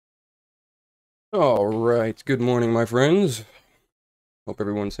Alright, good morning, my friends. Hope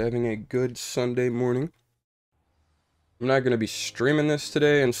everyone's having a good Sunday morning. I'm not going to be streaming this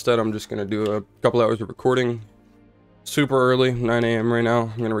today. Instead, I'm just going to do a couple hours of recording. Super early, 9 a.m. right now.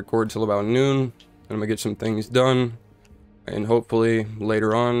 I'm going to record till about noon. And I'm going to get some things done. And hopefully,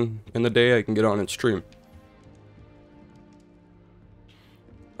 later on in the day, I can get on and stream.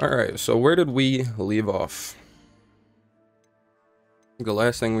 Alright, so where did we leave off? The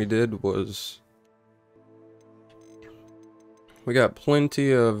last thing we did was... we got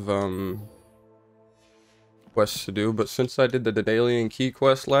plenty of, quests to do, but since I did the Daedalian Key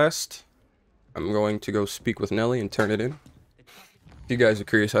quest last, I'm going to go speak with Nelly and turn it in. If you guys are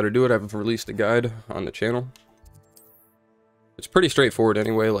curious how to do it, I've released a guide on the channel. It's pretty straightforward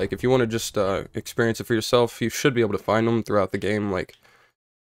anyway. Like, if you want to just experience it for yourself, you should be able to find them throughout the game. Like,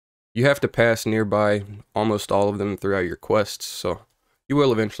 you have to pass nearby almost all of them throughout your quests, so you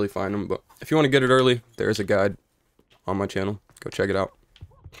will eventually find them. But if you want to get it early, there's a guide on my channel. Go check it out.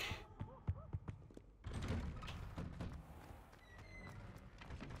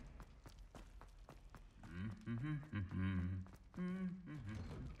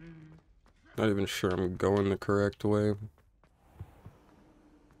 Not even sure I'm going the correct way.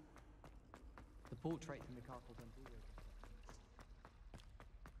 The portrait from the castle Unveiling.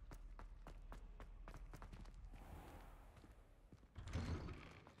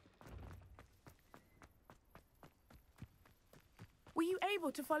 Were you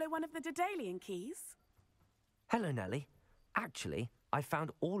able to follow one of the Daedalian keys? Hello, Nelly. Actually, I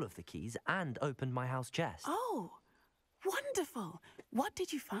found all of the keys and opened my house chest. Oh, wonderful. What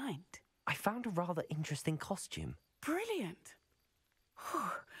did you find? I found a rather interesting costume. Brilliant.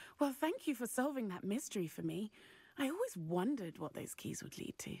 Well, thank you for solving that mystery for me. I always wondered what those keys would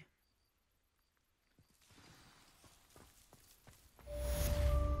lead to.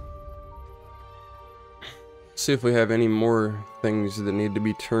 See if we have any more things that need to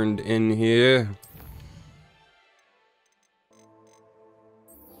be turned in here.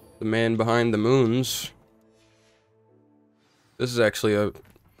 The man behind the moons. This is actually a...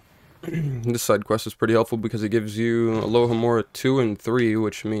 this side quest is pretty helpful because it gives you alohamora 2 and 3,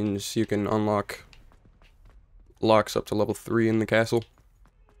 which means you can unlock locks up to level 3 in the castle.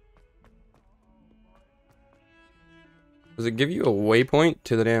 Does it give you a waypoint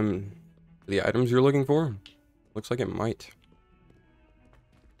to the items you're looking for? Looks like it might.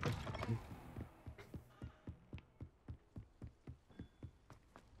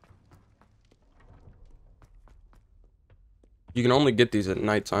 You can only get these at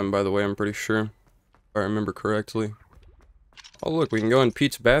nighttime, by the way, I'm pretty sure. If I remember correctly. Oh look, we can go in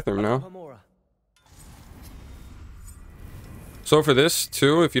Pete's bathroom now. Alohamora. So for this,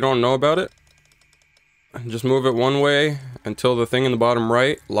 too, if you don't know about it, just move it one way until the thing in the bottom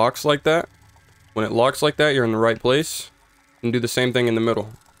right locks like that. When it locks like that, you're in the right place. And do the same thing in the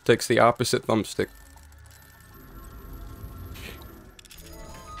middle. Takes the opposite thumbstick.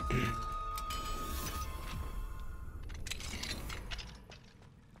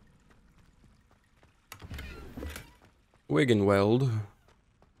 Wiggenweld.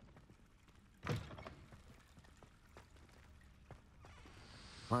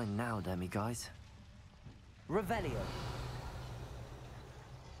 Mine now, Demiguise. Revelio.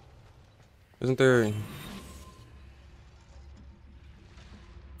 Isn't there...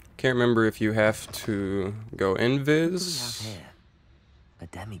 can't remember if you have to go What do we have invis. here? A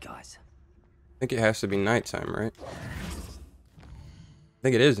Demiguise. I think it has to be nighttime, right? I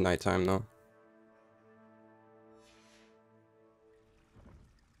think it is nighttime, though.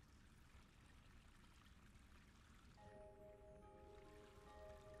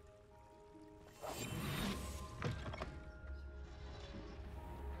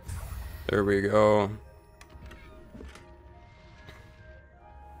 There we go.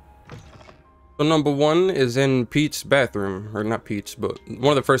 So number 1 is in Pete's bathroom, or not Pete's, but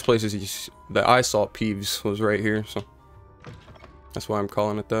one of the first places that I saw Peeves was right here, so that's why I'm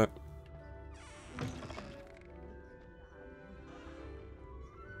calling it that.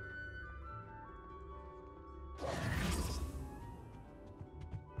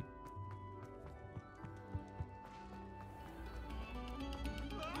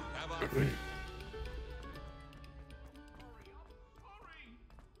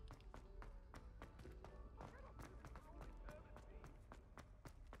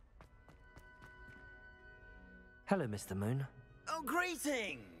 Hello, Mr. Moon. Oh,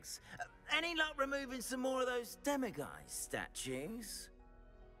 greetings! Any luck removing some more of those Demiguise statues?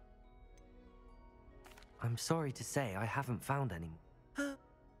 I'm sorry to say I haven't found any. Huh?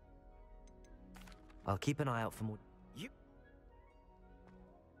 I'll keep an eye out for more.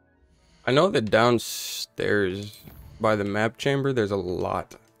 I know that downstairs by the map chamber, there's a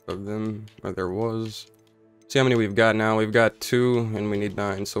lot of them, or there was. See how many we've got now? We've got 2, and we need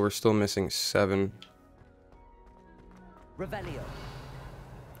 9, so we're still missing 7. Revelio.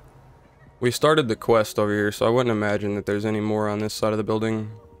 We started the quest over here, so I wouldn't imagine that there's any more on this side of the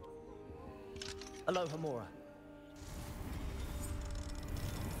building. Alohamora.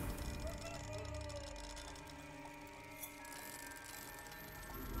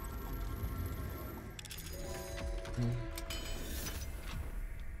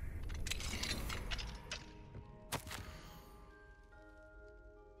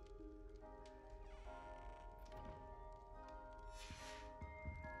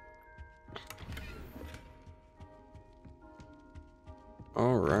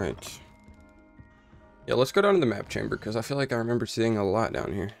 Alright. Yeah, let's go down to the map chamber, because I feel like I remember seeing a lot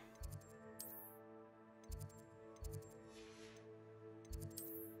down here.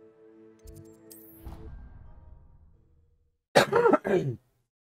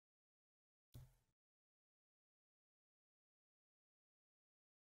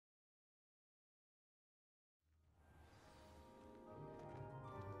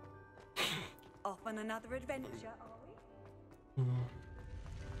 Off on another adventure, are we?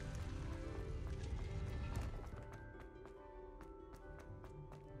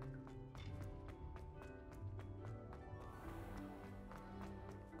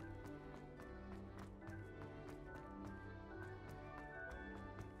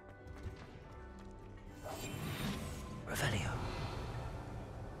 Revelio.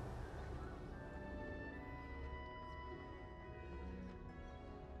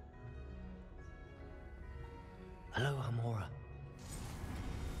 Alohamora.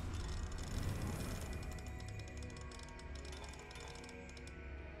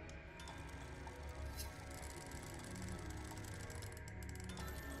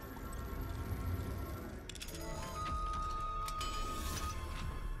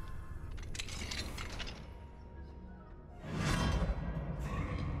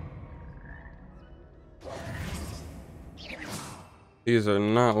 These are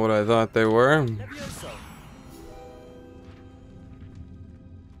not what I thought they were. Levioso.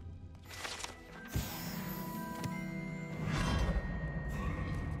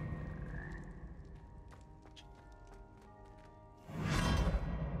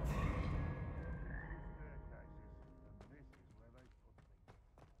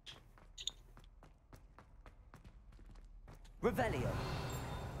 Revelio.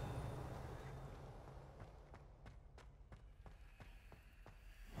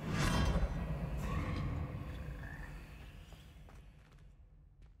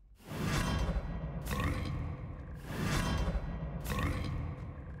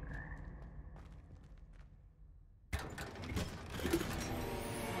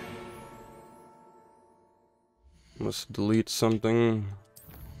 Must delete something.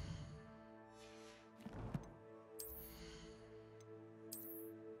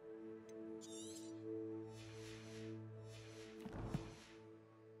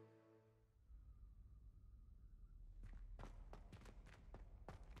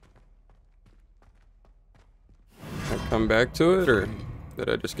 I come back to it, or did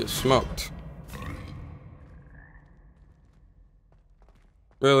I just get smoked?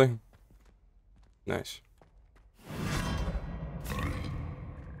 Really? Nice.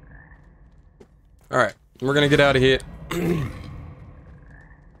 Alright, we're gonna get out of here.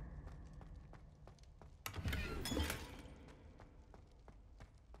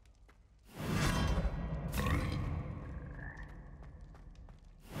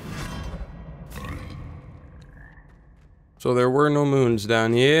 So there were no moons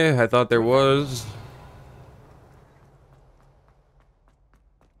down here. I thought there was.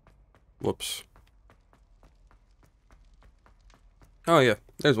 Whoops. Oh yeah,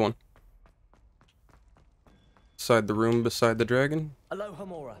 there's one. Inside the room beside the dragon.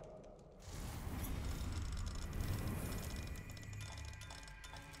 Alohamora.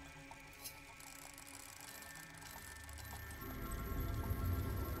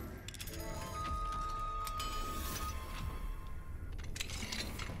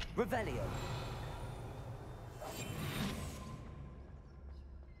 Revelio.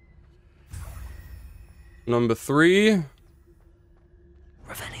 Number 3.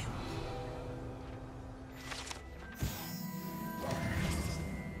 Revelio.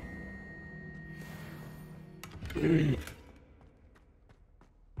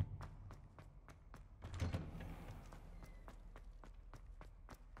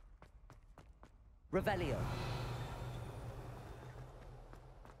 Revelio.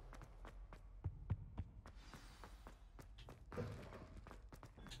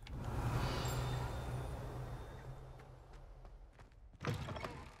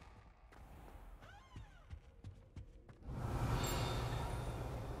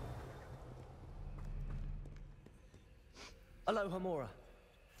 Alohamora.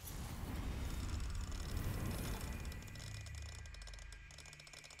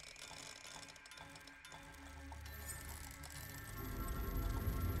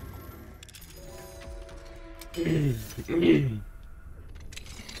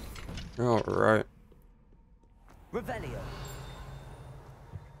 All right. Revelio.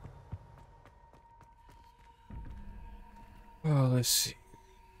 Oh, let's see.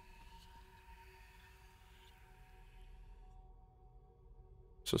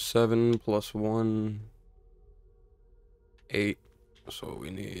 So 7 plus 1, 8. So we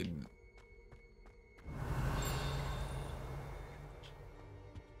need.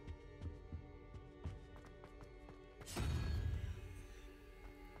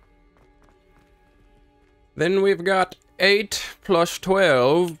 Then we've got 8 plus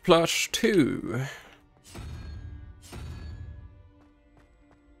 12 plus 2.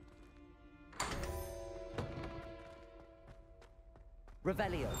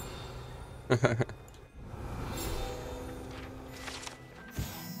 Revelio.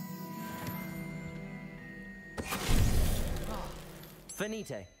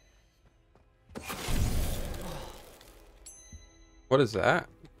 Finite. What is that?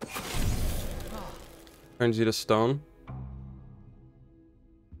 Turns you to stone.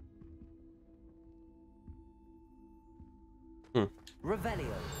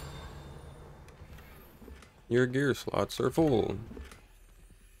 Revelio. Your gear slots are full.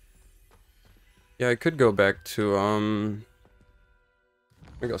 Yeah, I could go back to, I'm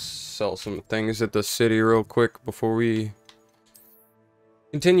gonna go sell some things at the city real quick before we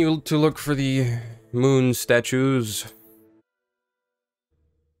continue to look for the moon statues.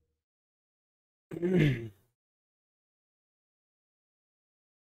 Didn't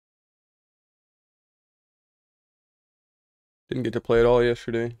get to play it all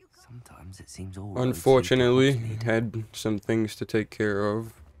yesterday. Sometimes it seems all Unfortunately, had some things to take care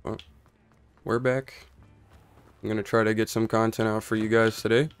of. But we're back. I'm gonna try to get some content out for you guys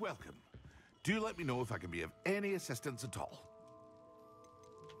today. Welcome. Do let me know if I can be of any assistance at all.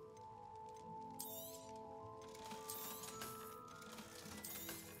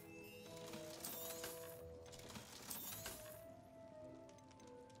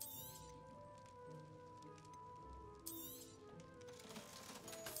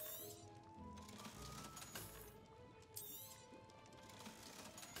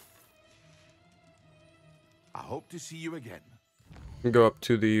 I hope to see you again. Go up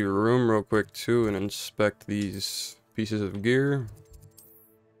to the room real quick too and inspect these pieces of gear.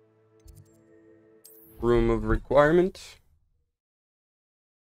 Room of requirement.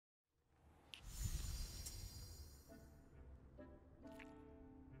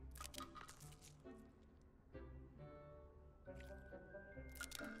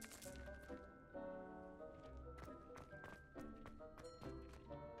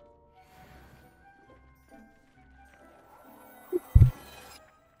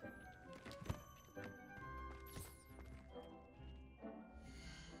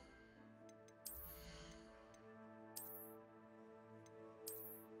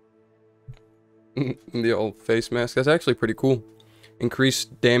 The old face mask. That's actually pretty cool.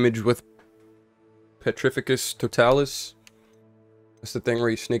 Increased damage with Petrificus Totalis. That's the thing where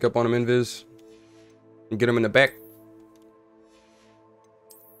you sneak up on him invis and get him in the back.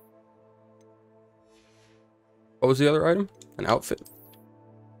 What was the other item? An outfit.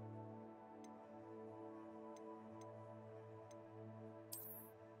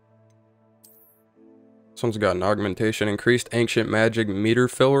 This one's got an augmentation. Increased ancient magic meter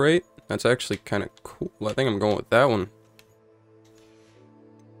fill rate. That's actually kind of cool. I think I'm going with that one.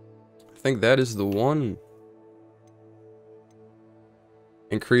 I think that is the one.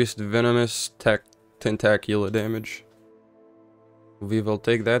 Increased venomous tentacula damage. We will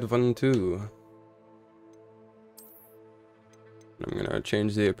take that one too. I'm gonna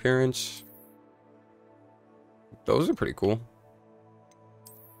change the appearance. Those are pretty cool.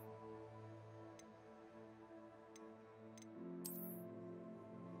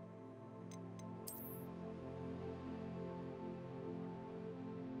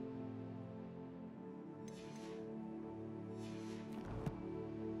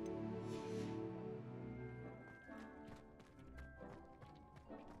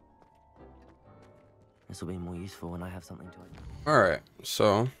 This will be more useful when I have something to identify. Alright,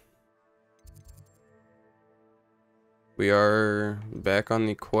 so we are back on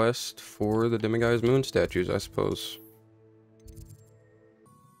the quest for the Demiguise moon statues, I suppose.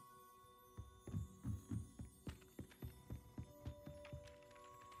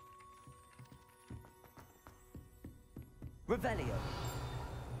 Revelio.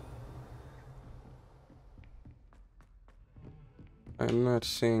 I'm not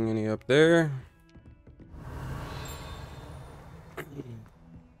seeing any up there.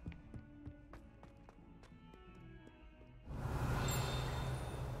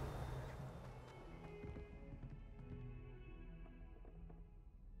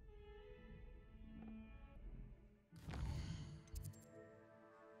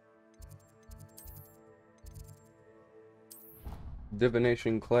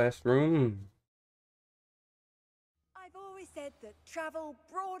 Divination classroom. I've always said that travel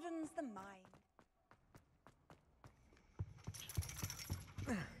broadens the mind.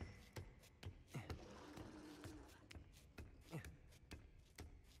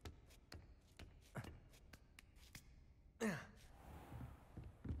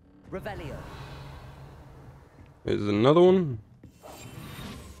 Revelio. There's another one.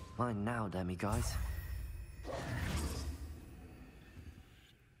 Fine now, Demiguise.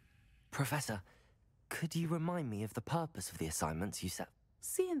 Professor, could you remind me of the purpose of the assignments you set?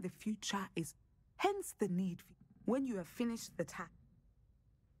 Seeing the future is hence the need for when you have finished the task.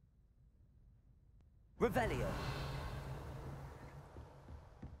 Revelio.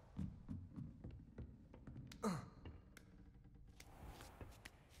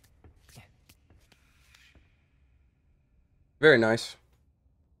 Very nice.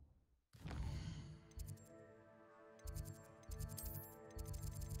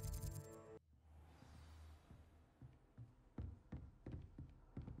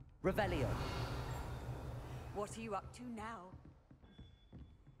 Revelio. What are you up to now?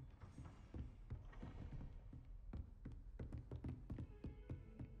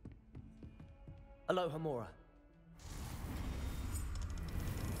 Alohamora.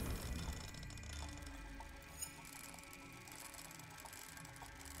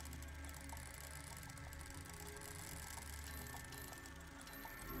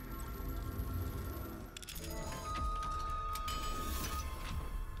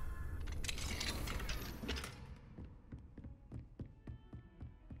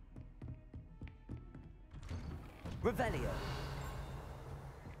 Revelio.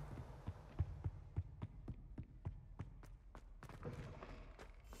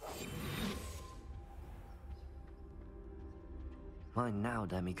 Fine now,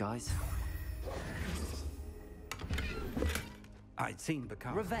 Demiguise. I'd seen the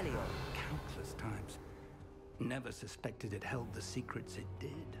castle Revelio. countless times. Never suspected it held the secrets it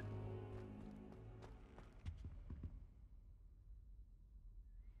did.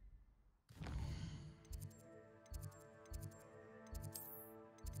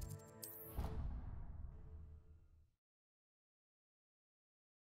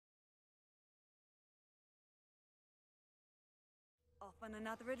 Off on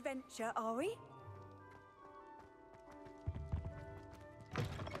another adventure, are we?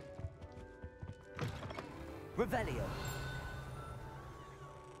 Revelio.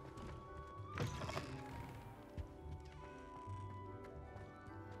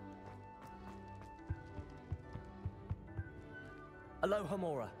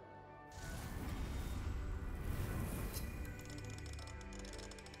 Alohamora.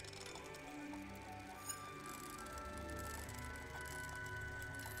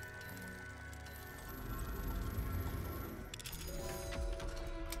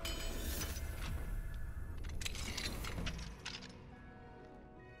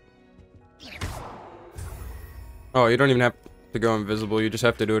 Oh, you don't even have to go invisible. You just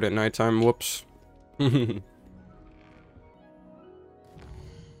have to do it at nighttime. Whoops.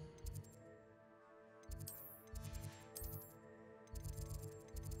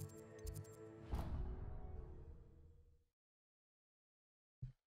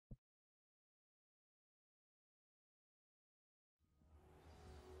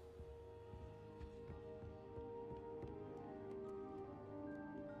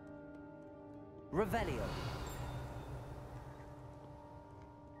 Revelio.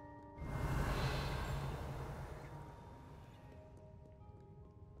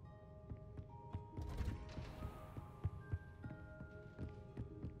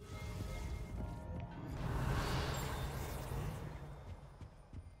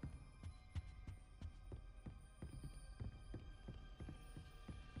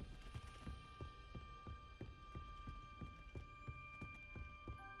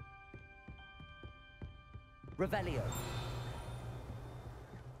 Revelio.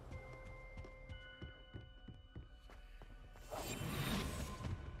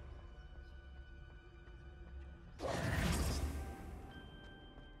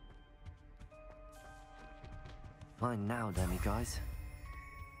 Fine now, Demiguise.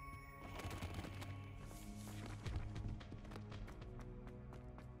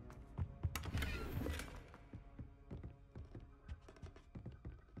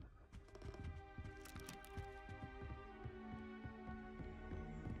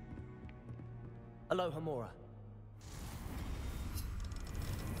 Alohamora.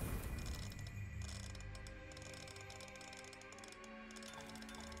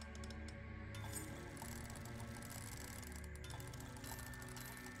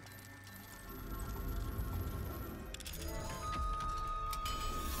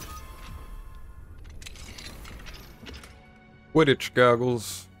 Quidditch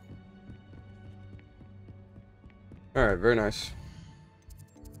goggles. Alright, very nice.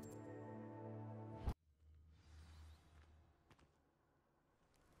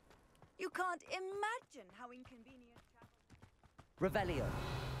 You can't imagine how inconvenient travel. Revelio.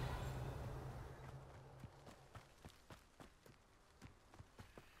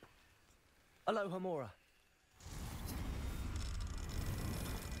 Alohamora.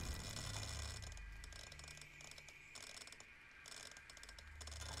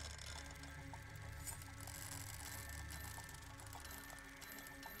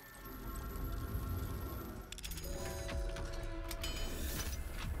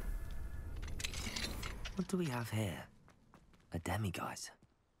 What do we have here? A Demiguise.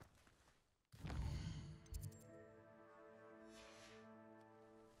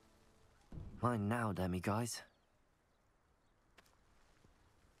 Mine now, Demiguise.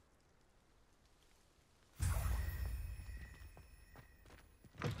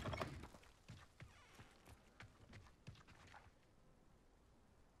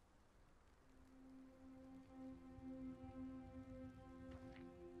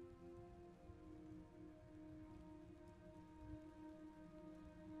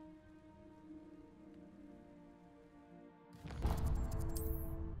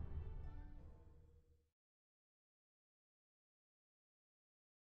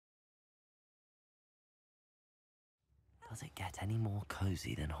 Does it get any more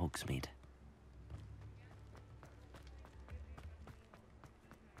cozy than Hogsmeade?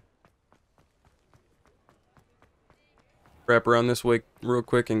 Wrap around this way real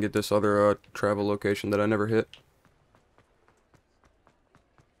quick and get this other travel location that I never hit.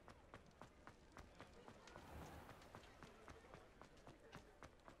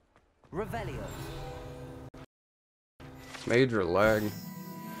 Revelio. Major lag.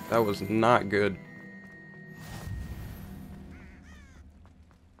 That was not good.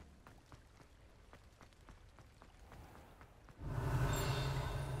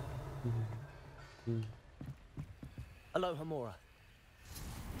 Alohamora.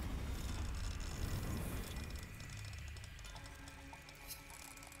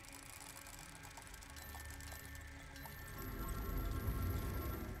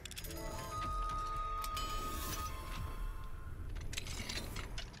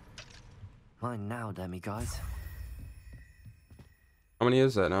 Mine now, Demiguise. How many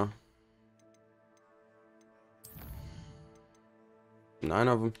is that now? 9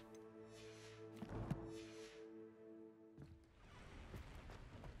 of them.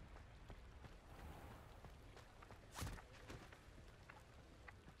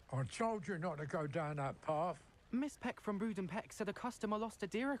 I told you not to go down that path. Miss Peck from Brood and Peck said a customer lost a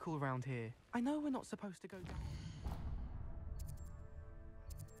deeracle around here. I know we're not supposed to go down.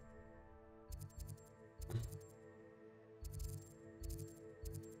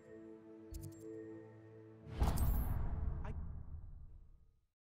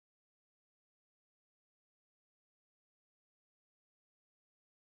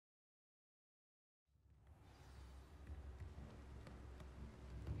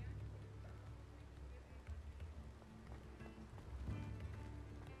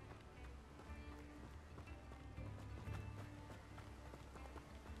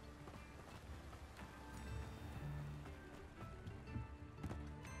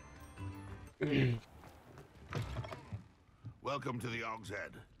 Welcome to the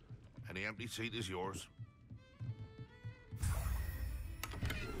Hogshead. Any empty seat is yours.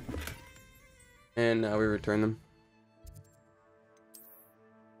 And now we return them.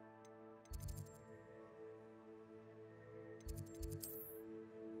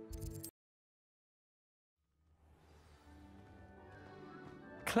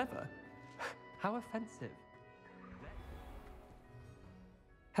 Clever? How offensive.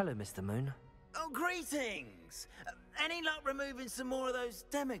 Hello, Mr. Moon. Oh, greetings! Any luck removing some more of those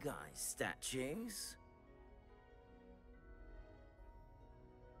Demiguise statues?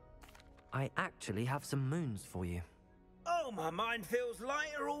 I actually have some moons for you. Oh, my mind feels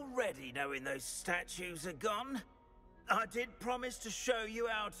lighter already knowing those statues are gone. I did promise to show you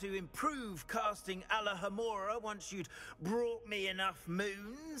how to improve casting alohamora once you'd brought me enough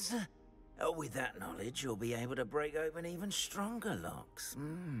moons. With that knowledge, you'll be able to break open even stronger locks.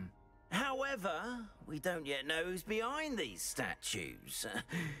 However, we don't yet know who's behind these statues.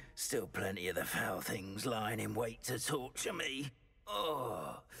 Still plenty of the foul things lying in wait to torture me.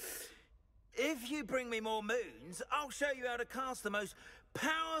 Oh. If you bring me more moons, I'll show you how to cast the most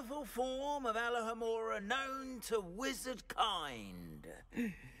powerful form of alohamora known to wizard kind.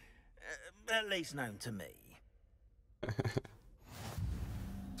 At least known to me.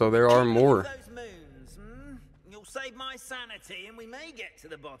 So there are more. Those moons, hmm? You'll save my sanity, and we may get to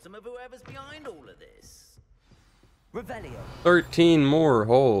the bottom of whoever's behind all of this. Revelio. 13 more,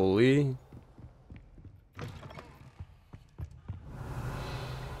 holy.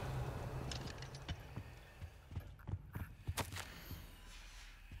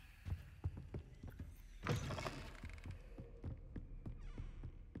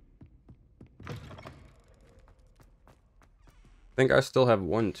 I think I still have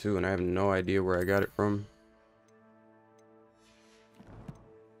one too, and I have no idea where I got it from.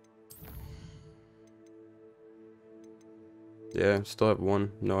 Yeah, still have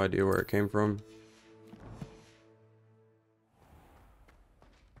one. No idea where it came from.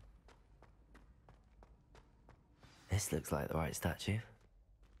 This looks like the right statue.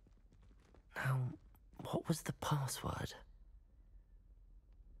 Now, what was the password?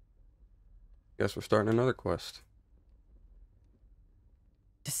 Guess we're starting another quest.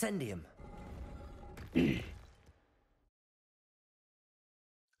 Descendium.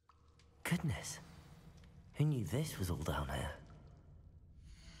 Goodness. Who knew this was all down here?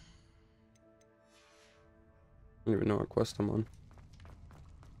 I don't even know what quest I'm on.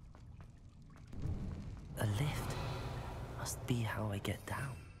 A lift. Must be how I get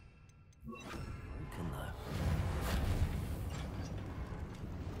down. Broken though.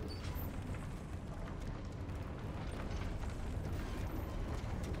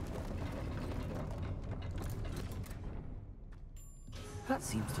 That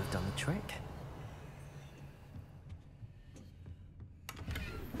seems to have done the trick.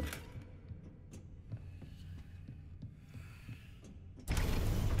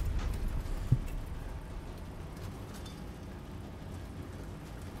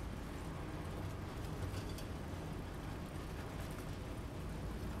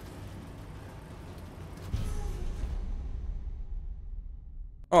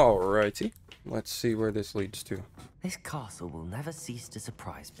 Alrighty, let's see where this leads to. This castle will never cease to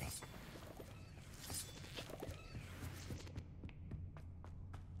surprise me.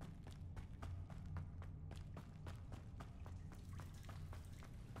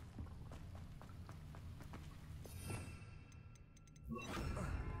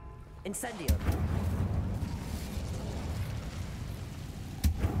 Incendio.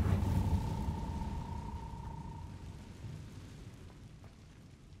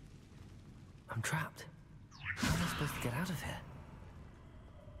 I'm trapped. How am I supposed to get out of here?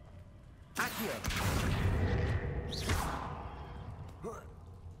 Accio!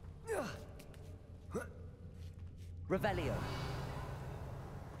 Revelio.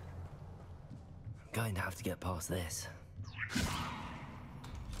 I'm going to have to get past this.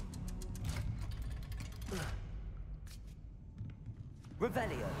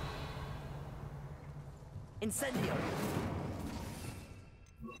 Revelio. Incendio.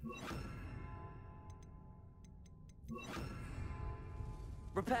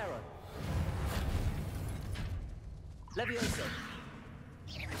 Reparo. Levioso.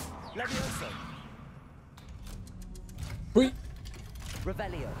 Levioso. Wait.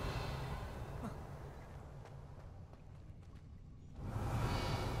 Revelio.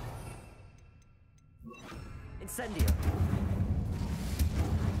 Incendio.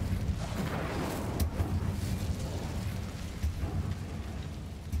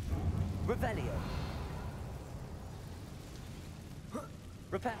 Revelio.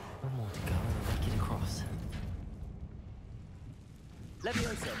 Repair. One more to go and I'll make it across.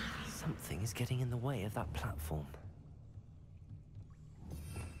 Levioso. Something is getting in the way of that platform.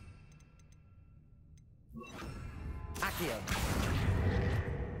 Accio.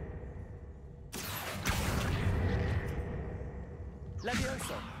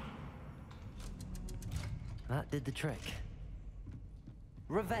 Levioso. That did the trick.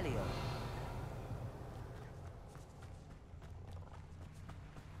 Revelio.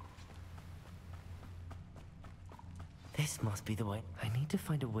 This must be the way. I need to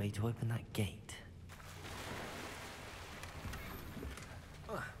find a way to open that gate.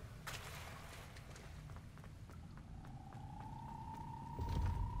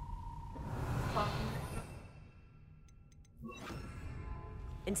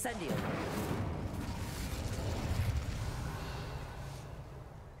 Incendio.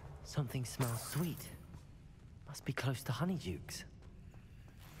 Something smells sweet. Must be close to honeydukes.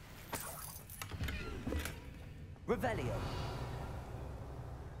 Revelio.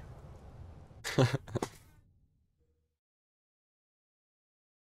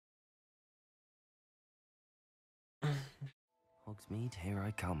 Hogsmeade, here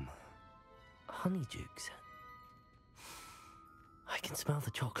I come. Honeydukes. I can smell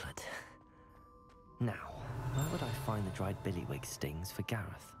the chocolate. Now, where would I find the dried billywig stings for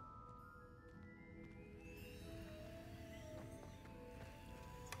Gareth?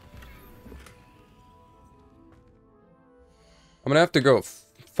 I'm gonna have to go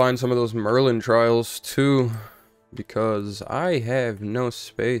find some of those Merlin trials too, because I have no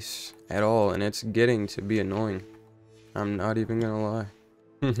space at all, and it's getting to be annoying. I'm not even gonna lie.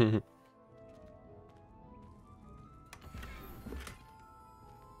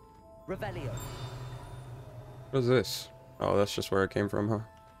 Revelio. What is this? Oh, that's just where I came from, huh?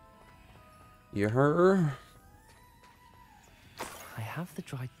 You heard? I have the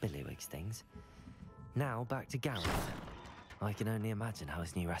dried billywig stings. Now back to Gareth. I can only imagine how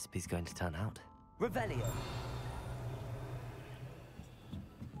his new recipe's going to turn out. Revelio.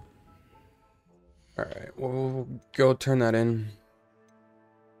 Alright, we'll go turn that in.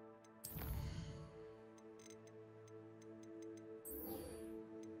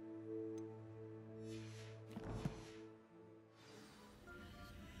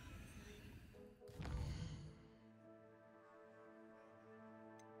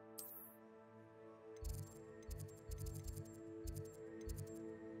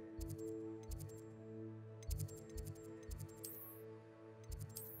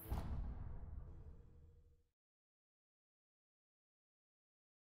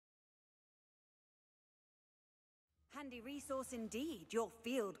 Handy resource indeed, your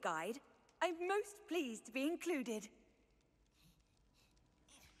field guide. I'm most pleased to be included.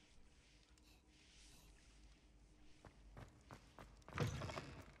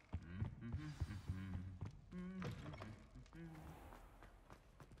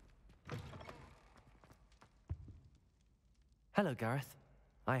 Hello, Gareth.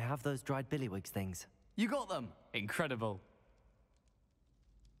 I have those dried billywig things. You got them! Incredible.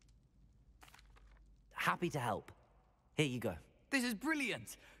 Happy to help. Here you go. This is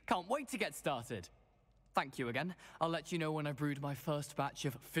brilliant! Can't wait to get started. Thank you again. I'll let you know when I brewed my first batch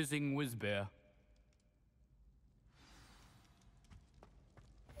of fizzing whiz-beer.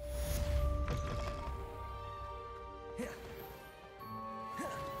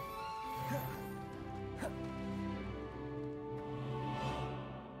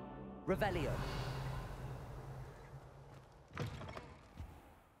 Revelio.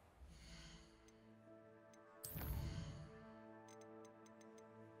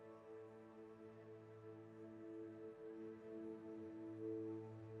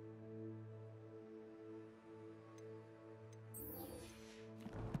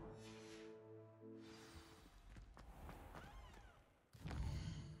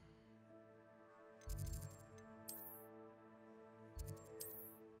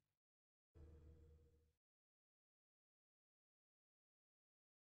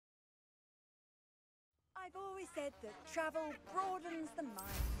 I've always said that travel broadens the mind.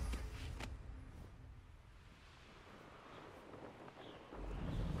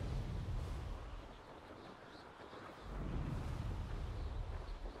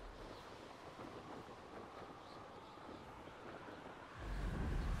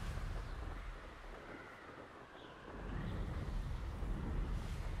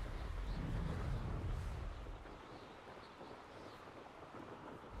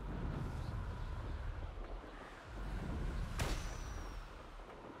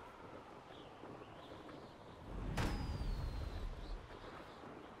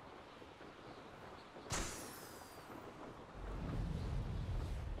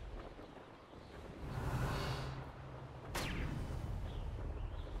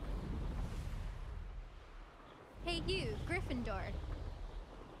 Hey you, Gryffindor.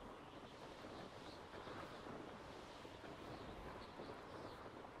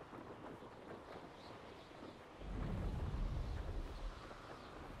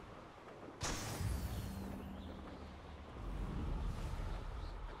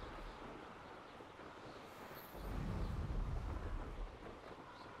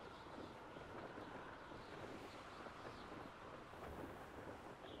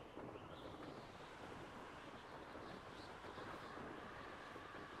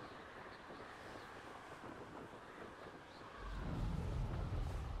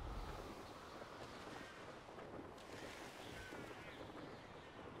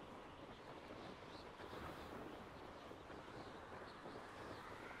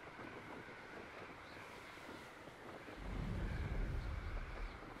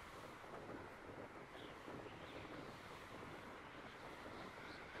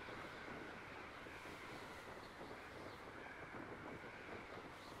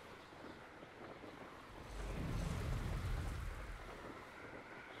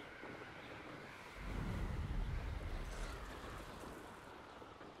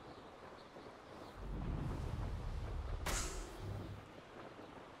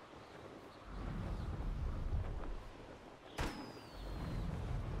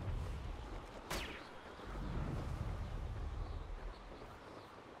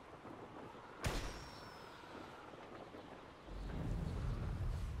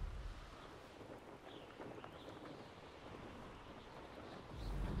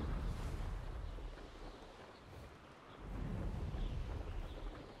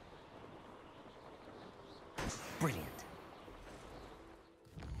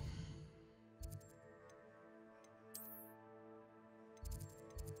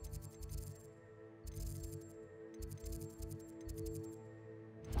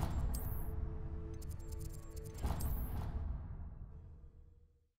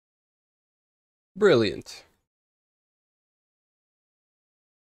 Brilliant.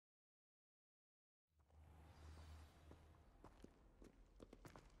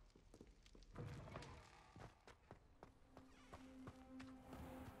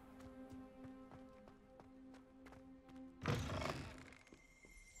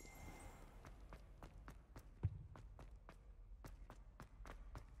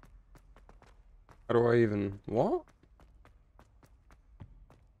 How do I even... What?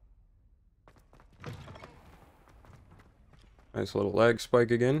 Nice little lag spike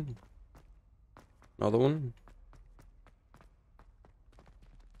again. Another one.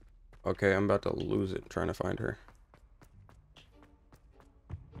 Okay, I'm about to lose it trying to find her.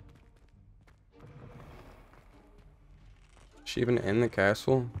 Is she even in the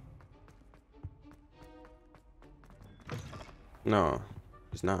castle? No,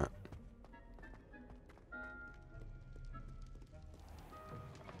 she's not.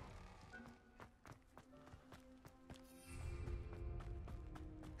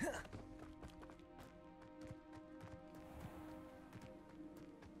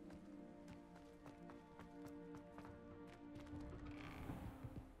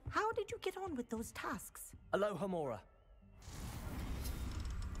 How did you get on with those tasks? Alohamora.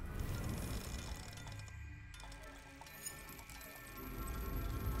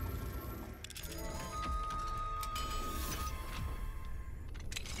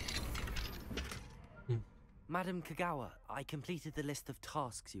 Madam Kagawa, I completed the list of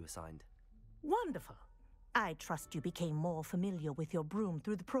tasks you assigned. Wonderful. I trust you became more familiar with your broom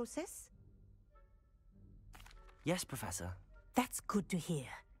through the process? Yes, Professor. That's good to hear.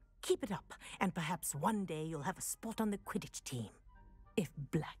 Keep it up, and perhaps one day you'll have a spot on the Quidditch team. If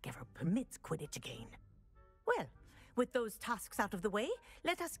Black ever permits Quidditch again. Well, with those tasks out of the way,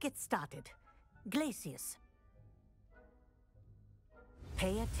 let us get started. Glacius.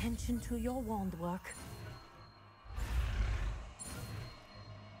 Pay attention to your wand work.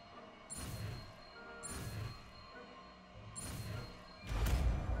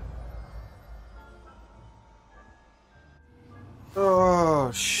 Oh,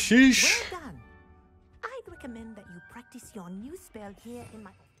 sheesh. Well done. I'd recommend that you practice your new spell here in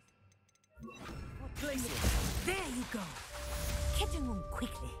my office. There you go. Catching them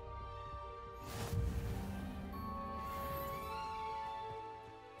quickly.